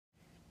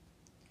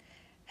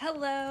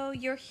Hello,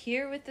 you're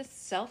here with the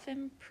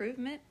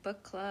Self-Improvement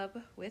Book Club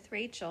with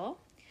Rachel.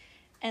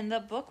 And the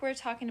book we're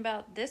talking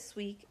about this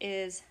week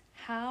is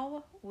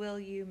How Will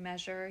You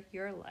Measure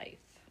Your Life?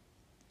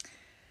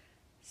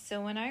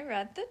 So when I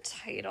read the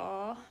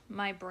title,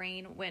 my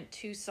brain went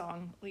to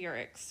song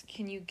lyrics.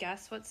 Can you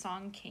guess what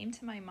song came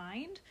to my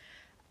mind?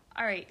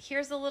 All right,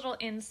 here's a little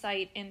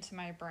insight into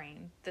my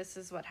brain. This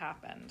is what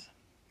happened.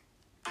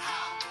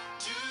 How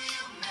do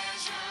you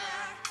measure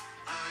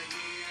a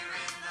year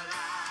in the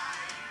life?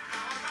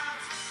 How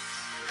about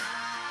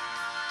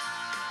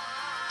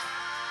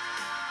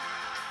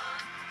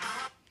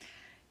love?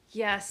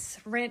 Yes,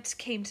 Rent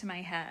came to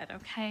my head,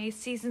 okay?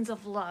 Seasons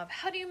of Love.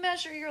 How do you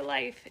measure your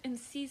life in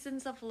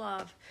seasons of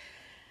love?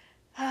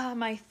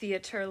 My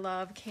theater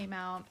love came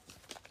out.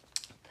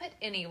 But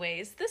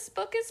anyways, this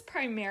book is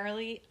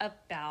primarily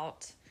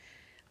about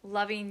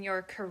loving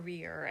your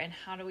career and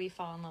how do we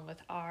fall in love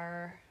with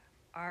our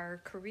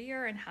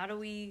career and how do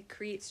we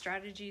create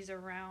strategies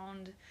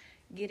around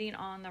getting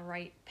on the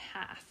right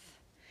path.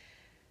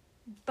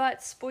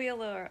 But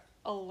spoiler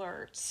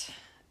alert,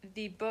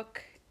 the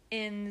book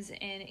ends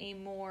in a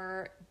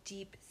more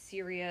deep,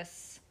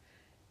 serious,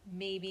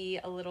 maybe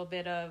a little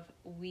bit of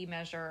we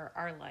measure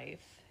our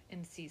life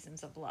in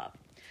seasons of love.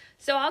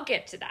 So I'll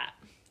get to that.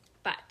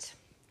 But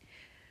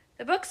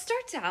the book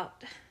starts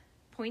out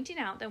pointing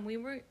out that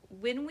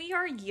when we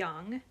are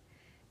young,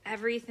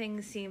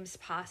 everything seems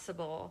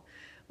possible.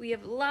 We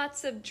have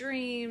lots of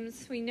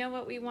dreams. We know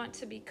what we want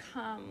to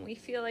become. We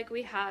feel like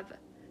we have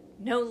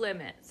no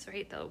limits,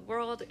 right? The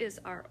world is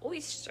our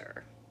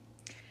oyster.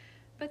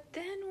 But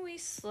then we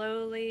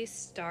slowly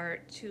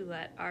start to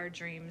let our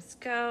dreams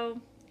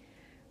go.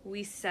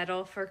 We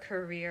settle for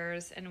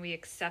careers and we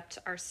accept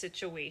our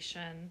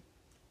situation.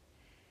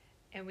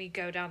 And we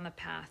go down the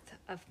path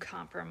of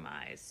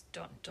compromise.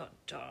 Dun, dun,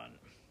 dun.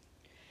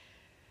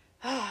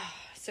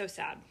 So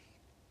sad.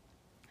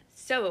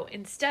 So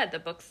instead, the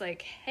book's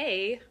like,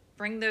 hey,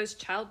 bring those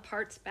child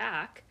parts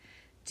back.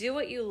 Do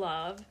what you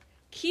love.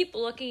 Keep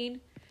looking.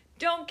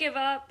 Don't give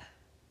up.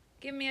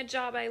 Give me a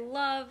job I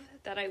love,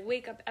 that I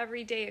wake up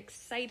every day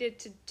excited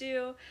to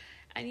do.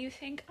 And you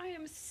think, I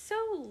am so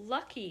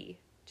lucky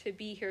to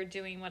be here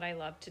doing what I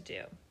love to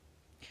do.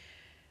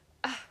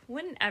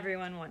 Wouldn't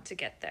everyone want to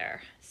get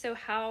there? So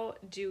how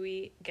do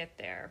we get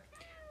there?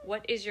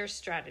 What is your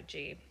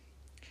strategy?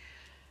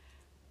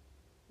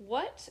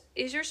 What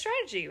is your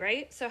strategy,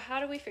 right? So how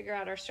do we figure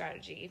out our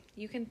strategy?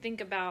 You can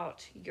think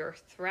about your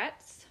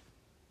threats.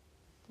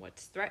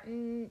 What's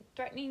threatening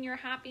your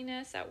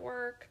happiness at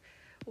work?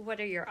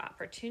 What are your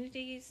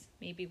opportunities?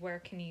 Maybe where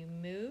can you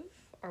move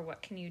or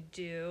what can you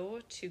do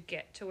to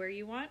get to where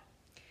you want?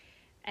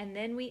 And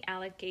then we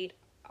allocate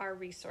our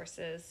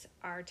resources,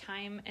 our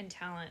time and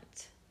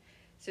talent.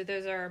 So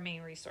those are our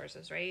main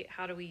resources, right?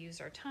 How do we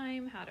use our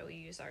time? How do we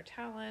use our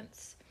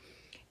talents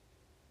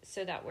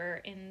so that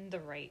we're in the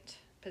right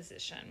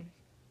position?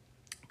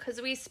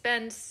 Because we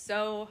spend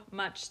so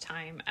much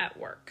time at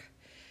work.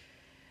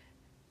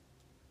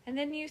 And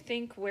then you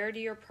think, where do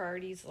your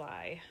priorities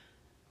lie?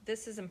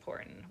 This is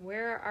important.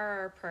 Where are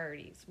our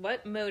priorities?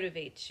 What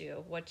motivates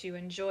you? What do you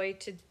enjoy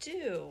to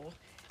do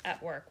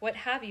at work? What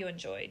have you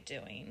enjoyed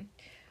doing?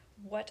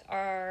 What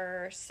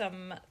are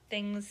some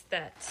things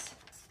that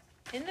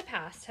in the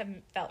past have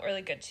felt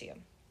really good to you?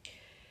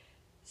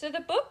 So the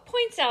book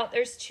points out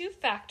there's two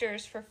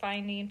factors for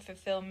finding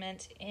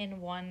fulfillment in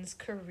one's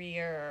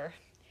career.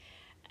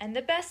 And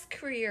the best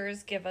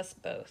careers give us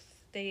both.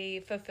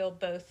 They fulfill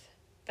both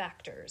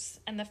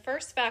factors. And the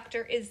first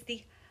factor is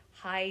the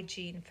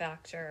hygiene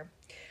factor.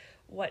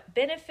 What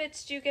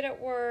benefits do you get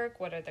at work?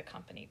 What are the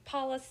company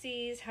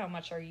policies? How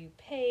much are you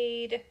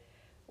paid?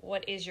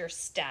 What is your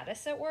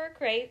status at work,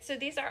 right? So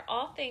these are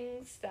all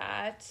things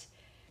that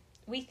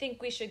we think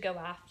we should go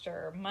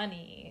after: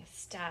 money,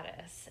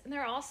 status. And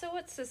they're also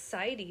what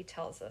society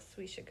tells us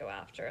we should go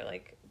after.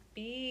 Like,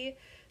 be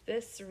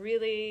this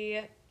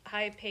really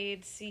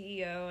high-paid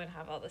CEO and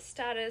have all the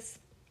status,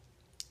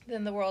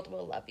 then the world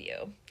will love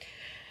you.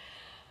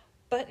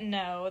 But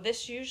no,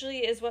 this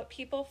usually is what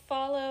people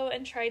follow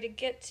and try to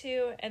get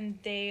to, and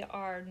they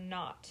are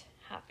not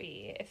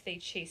happy if they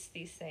chase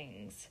these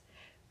things.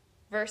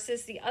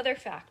 Versus the other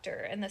factor,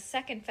 and the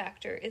second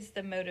factor is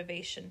the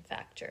motivation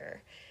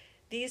factor.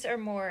 These are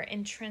more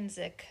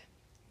intrinsic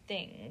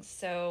things.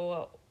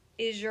 So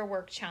is your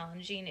work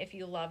challenging? If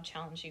you love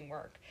challenging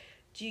work,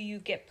 do you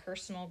get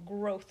personal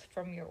growth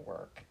from your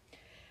work?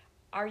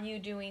 Are you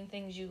doing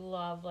things you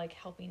love, like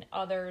helping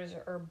others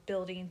or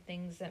building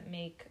things that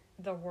make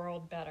the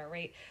world better,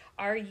 right?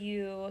 Are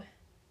you,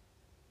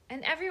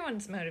 and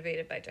everyone's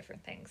motivated by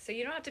different things. So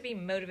you don't have to be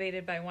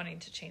motivated by wanting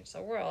to change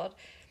the world.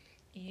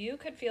 You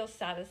could feel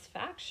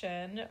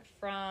satisfaction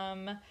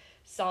from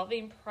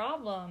solving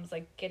problems,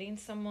 like getting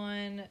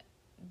someone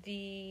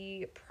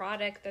the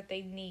product that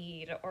they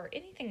need or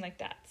anything like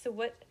that. So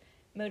what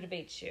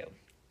motivates you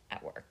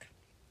at work?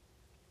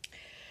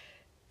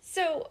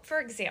 So for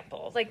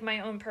example, like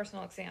my own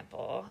personal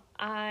example,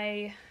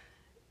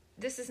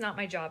 this is not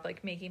my job.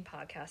 Like making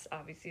podcasts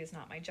obviously is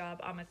not my job.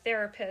 I'm a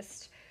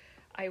therapist.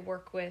 I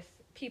work with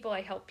people,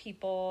 I help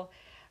people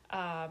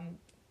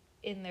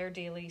in their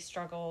daily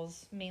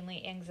struggles,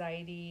 mainly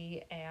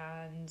anxiety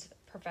and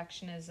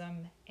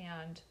perfectionism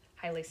and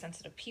highly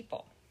sensitive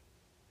people.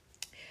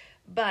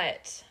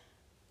 But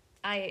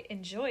I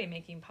enjoy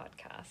making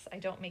podcasts. I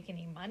don't make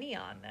any money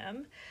on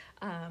them,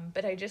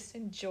 but I just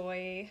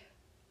enjoy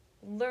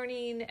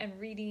learning and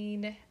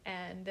reading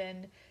and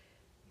then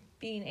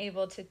being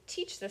able to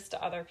teach this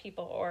to other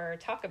people or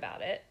talk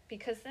about it,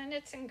 because then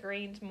it's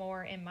ingrained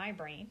more in my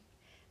brain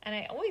and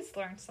I always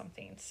learn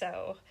something.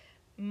 So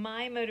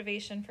my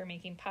motivation for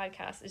making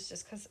podcasts is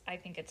just because I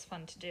think it's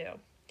fun to do.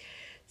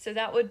 So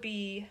that would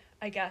be,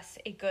 I guess,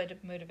 a good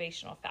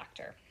motivational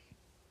factor.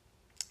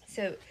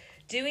 So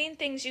doing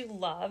things you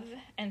love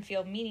and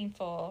feel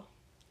meaningful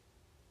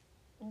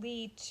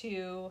lead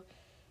to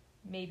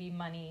maybe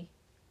money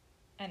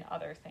and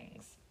other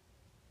things.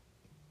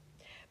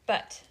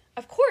 But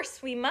of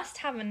course, we must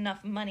have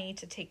enough money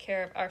to take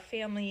care of our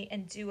family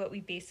and do what we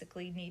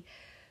basically need.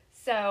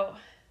 So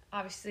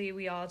obviously,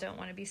 we all don't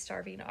want to be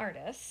starving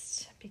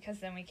artists, because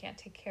then we can't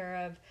take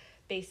care of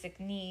basic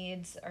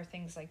needs or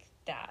things like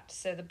that.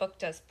 So the book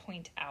does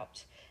point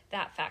out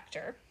that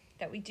factor,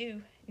 that we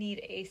do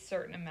need a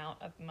certain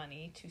amount of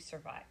money to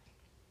survive.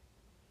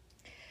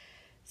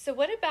 So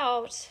what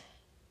about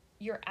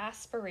your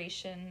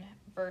aspiration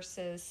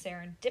versus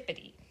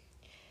serendipity?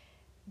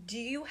 Do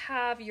you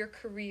have your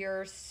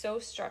career so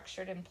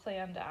structured and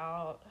planned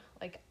out,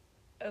 like,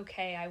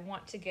 okay, I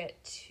want to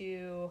get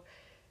to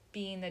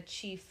being the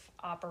chief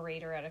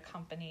operator at a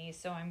company,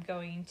 so I'm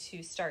going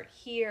to start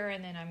here,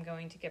 and then I'm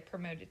going to get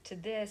promoted to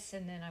this,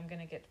 and then I'm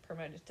going to get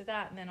promoted to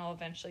that, and then I'll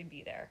eventually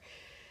be there.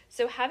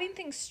 So having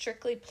things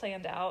strictly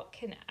planned out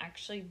can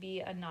actually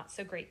be a not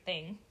so great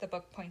thing, the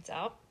book points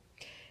out,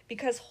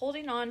 because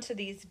holding on to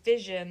these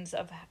visions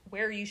of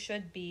where you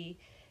should be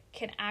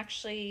can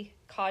actually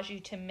cause you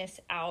to miss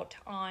out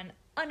on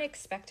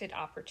unexpected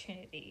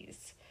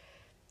opportunities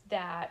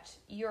that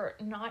you're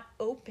not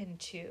open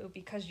to,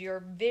 because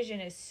your vision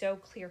is so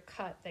clear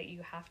cut that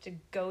you have to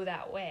go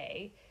that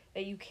way,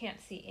 that you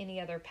can't see any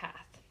other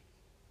path.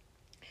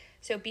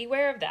 So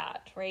beware of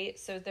that, right?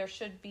 So there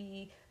should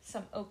be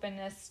some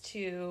openness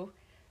to,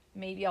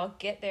 maybe I'll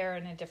get there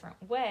in a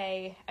different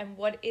way, and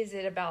what is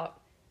it about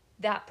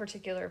that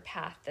particular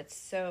path that's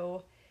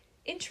so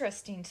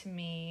interesting to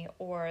me,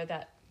 or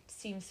that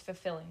seems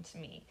fulfilling to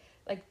me?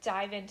 Like,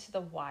 dive into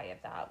the why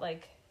of that.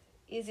 Like,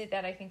 is it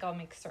that I think I'll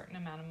make a certain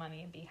amount of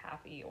money and be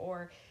happy?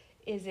 Or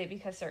is it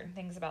because certain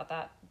things about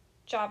that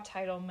job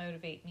title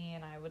motivate me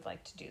and I would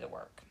like to do the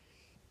work?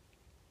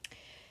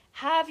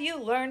 Have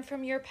you learned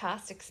from your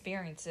past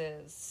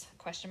experiences?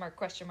 Question mark,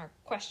 question mark,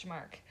 question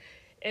mark.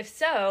 If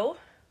so,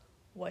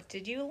 what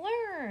did you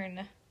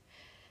learn?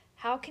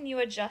 How can you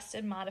adjust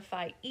and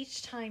modify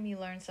each time you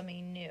learn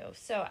something new?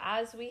 So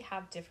as we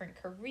have different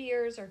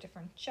careers or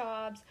different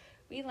jobs,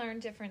 we learn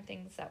different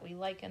things that we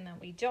like and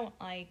that we don't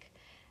like.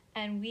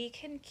 And we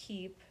can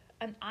keep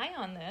an eye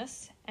on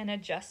this and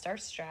adjust our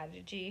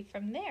strategy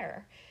from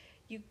there.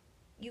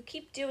 You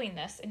keep doing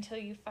this until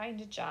you find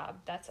a job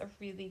that's a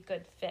really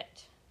good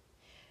fit.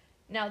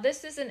 Now,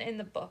 this isn't in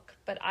the book,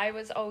 but I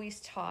was always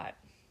taught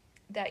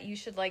that you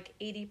should like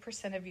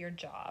 80% of your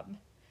job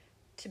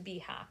to be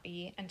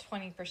happy, and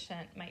 20%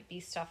 might be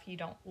stuff you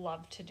don't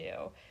love to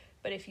do.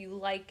 But if you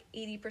like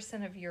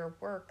 80% of your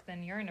work,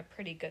 then you're in a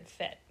pretty good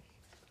fit.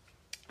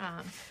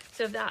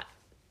 So if that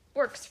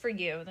works for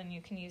you, then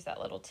you can use that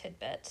little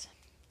tidbit.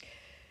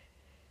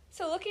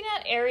 So looking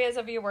at areas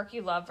of your work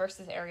you love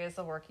versus areas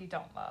of work you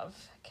don't love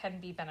can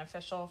be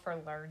beneficial for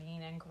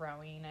learning and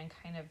growing and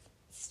kind of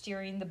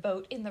steering the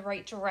boat in the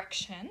right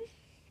direction.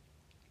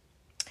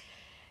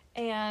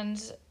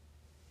 And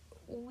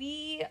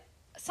we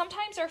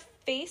sometimes are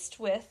faced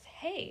with,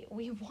 hey,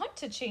 we want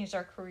to change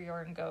our career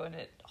and go in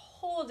a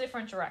whole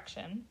different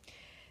direction.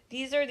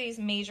 These are these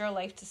major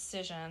life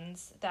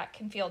decisions that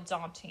can feel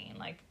daunting.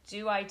 Like,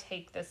 do I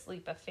take this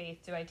leap of faith?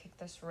 Do I take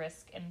this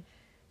risk and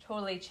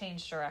totally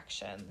change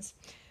directions?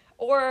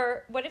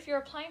 Or what if you're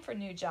applying for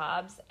new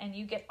jobs and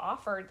you get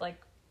offered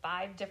like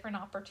 5 different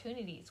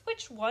opportunities?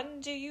 Which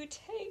one do you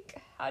take?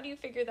 How do you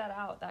figure that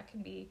out? That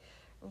can be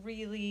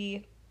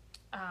really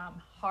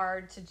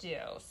hard to do.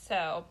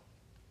 So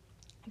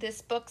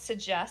this book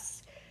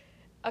suggests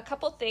a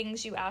couple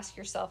things you ask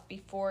yourself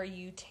before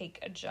you take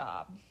a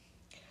job.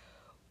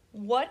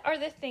 What are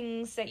the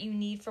things that you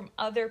need from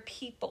other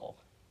people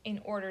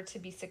in order to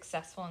be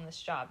successful in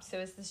this job? So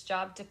is this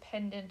job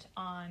dependent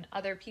on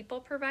other people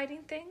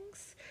providing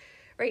things,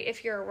 right?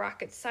 If you're a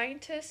rocket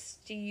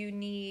scientist, do you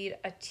need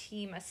a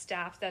team, a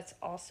staff that's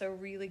also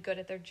really good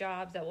at their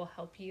job that will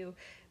help you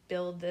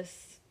build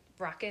this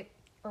rocket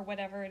or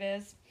whatever it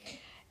is?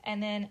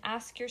 And then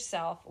ask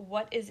yourself,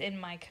 what is in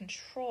my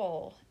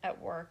control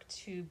at work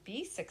to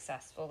be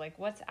successful? Like,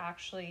 what's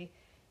actually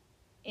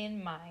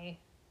in my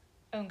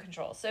own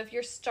control? So if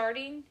you're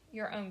starting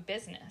your own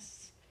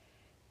business,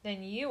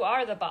 then you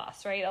are the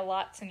boss, right? A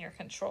lot's in your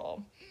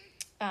control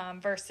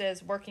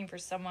versus working for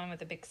someone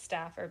with a big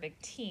staff or a big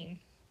team.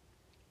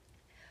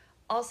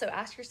 Also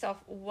ask yourself,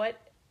 what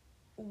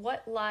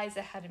what lies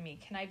ahead of me?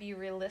 Can I be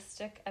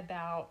realistic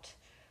about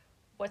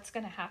what's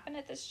going to happen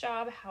at this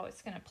job, how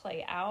it's going to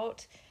play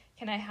out?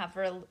 Can I have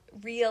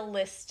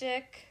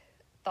realistic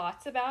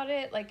thoughts about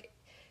it? Like,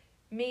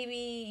 maybe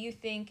you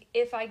think,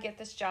 if I get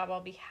this job,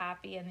 I'll be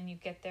happy, and then you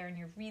get there and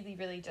you're really,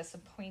 really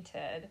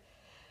disappointed.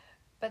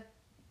 But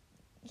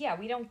yeah,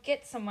 we don't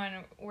get someone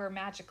we're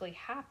magically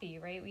happy,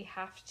 right? We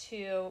have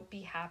to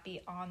be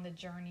happy on the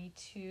journey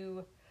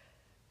to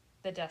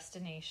the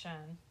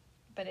destination.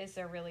 But is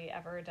there really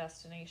ever a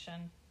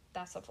destination?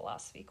 That's a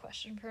philosophy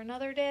question for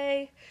another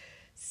day.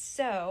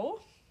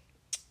 So,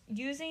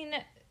 using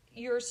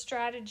your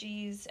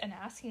strategies and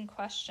asking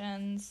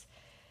questions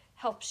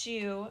helps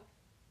you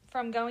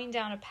from going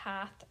down a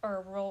path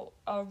or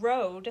a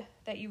road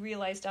that you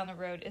realize down the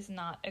road is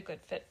not a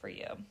good fit for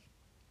you.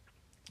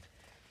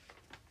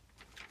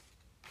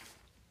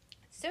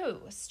 So,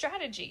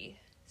 strategy.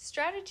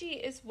 Strategy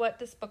is what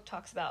this book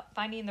talks about,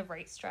 finding the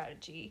right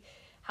strategy,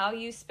 how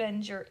you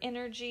spend your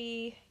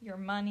energy, your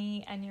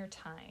money, and your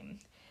time.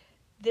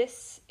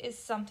 This is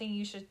something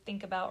you should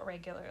think about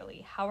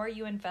regularly. How are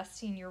you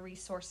investing your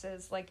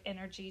resources like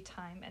energy,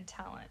 time, and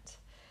talent?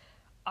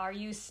 Are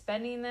you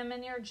spending them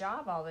in your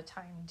job all the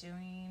time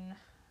doing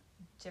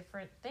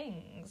different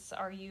things?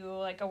 Are you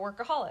like a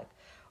workaholic?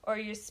 Or are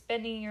you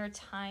spending your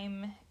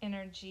time,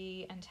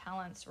 energy, and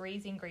talents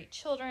raising great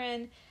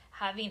children,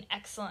 having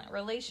excellent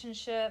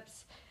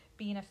relationships,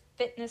 being a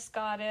fitness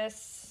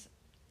goddess,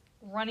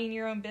 running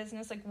your own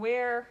business? Like,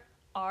 where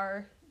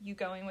are you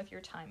going with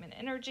your time and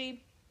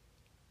energy?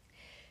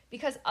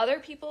 Because other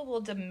people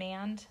will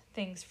demand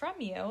things from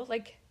you,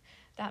 like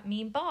that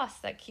mean boss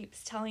that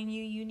keeps telling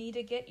you you need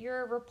to get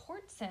your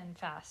reports in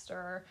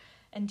faster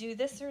and do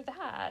this or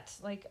that.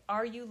 Like,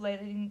 are you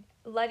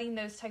letting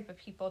those type of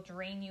people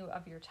drain you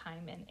of your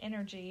time and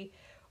energy,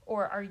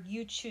 or are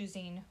you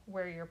choosing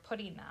where you're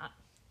putting that?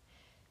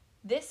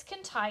 This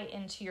can tie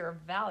into your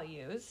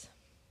values.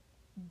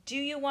 Do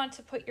you want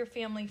to put your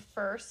family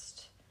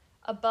first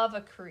above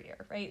a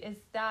career, right? Is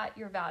that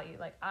your value?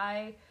 Like,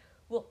 I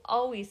will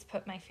always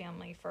put my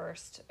family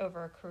first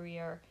over a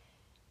career.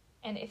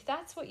 And if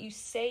that's what you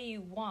say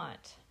you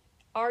want,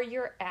 are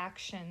your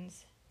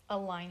actions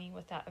aligning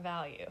with that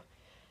value?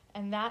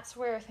 And that's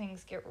where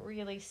things get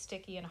really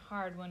sticky and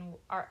hard, when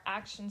our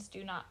actions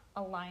do not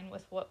align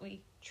with what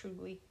we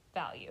truly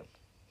value.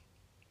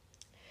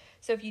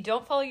 So if you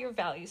don't follow your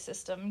value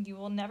system, you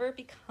will never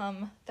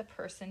become the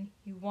person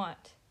you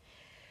want.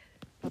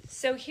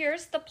 So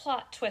here's the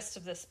plot twist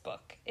of this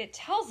book. It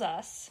tells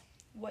us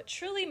what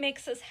truly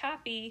makes us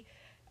happy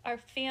are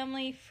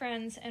family,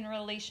 friends, and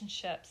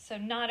relationships. So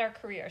not our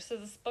career. So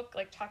this book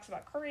like talks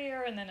about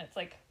career, and then it's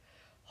like,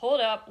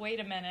 hold up, wait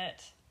a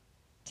minute.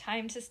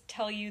 Time to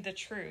tell you the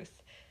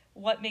truth.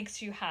 What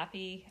makes you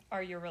happy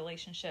are your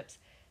relationships.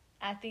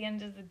 At the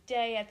end of the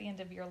day, at the end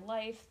of your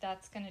life,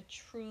 that's going to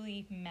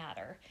truly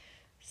matter.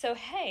 So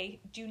hey,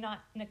 do not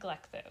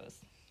neglect those.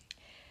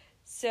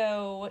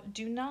 So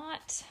do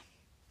not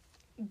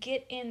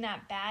get in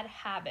that bad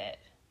habit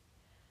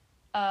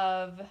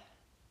of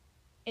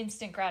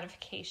instant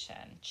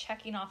gratification,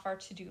 checking off our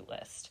to-do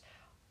list,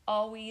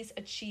 always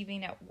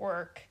achieving at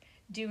work,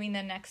 doing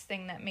the next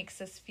thing that makes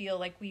us feel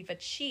like we've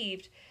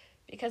achieved,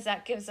 because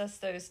that gives us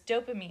those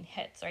dopamine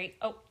hits, right?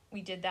 Oh,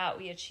 we did that,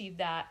 we achieved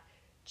that,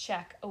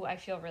 check, oh, I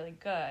feel really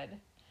good.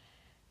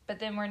 But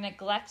then we're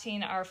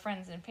neglecting our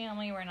friends and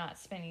family, we're not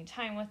spending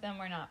time with them,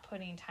 we're not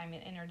putting time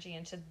and energy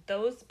into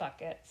those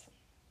buckets,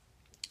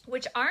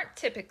 which aren't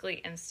typically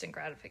instant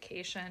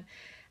gratification.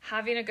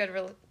 Having a good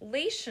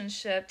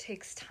relationship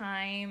takes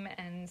time,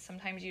 and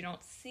sometimes you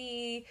don't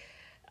see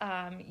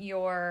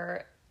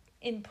your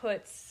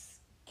inputs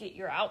get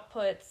your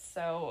outputs,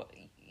 so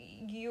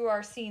you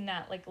are seeing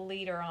that like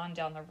later on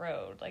down the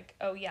road, like,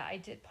 oh yeah, I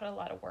did put a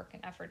lot of work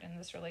and effort in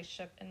this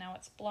relationship and now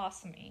it's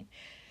blossoming.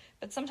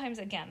 But sometimes,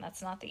 again,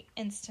 that's not the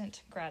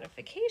instant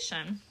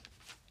gratification.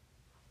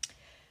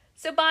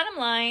 So bottom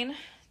line,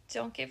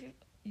 don't give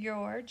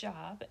your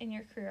job and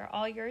your career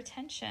all your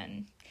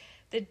attention.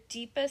 The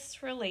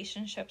deepest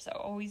relationships are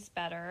always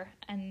better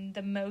and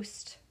the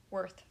most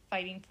worth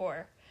fighting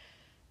for.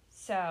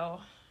 So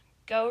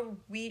go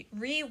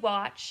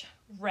re-watch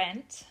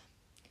Rent,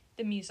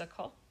 the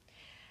musical,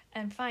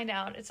 and find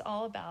out it's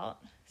all about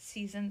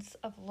seasons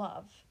of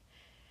love.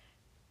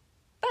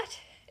 But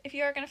if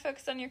you are going to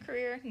focus on your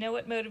career, know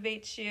what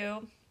motivates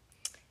you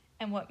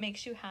and what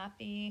makes you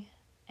happy,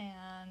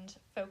 and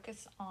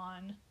focus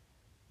on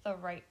the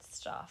right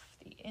stuff,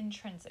 the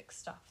intrinsic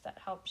stuff that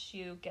helps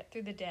you get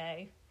through the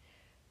day,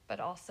 but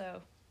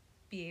also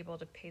be able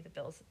to pay the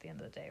bills at the end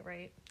of the day,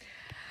 right?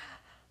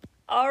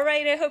 All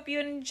right, I hope you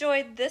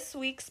enjoyed this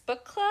week's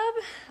book club.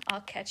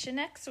 I'll catch you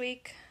next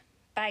week.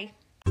 Bye.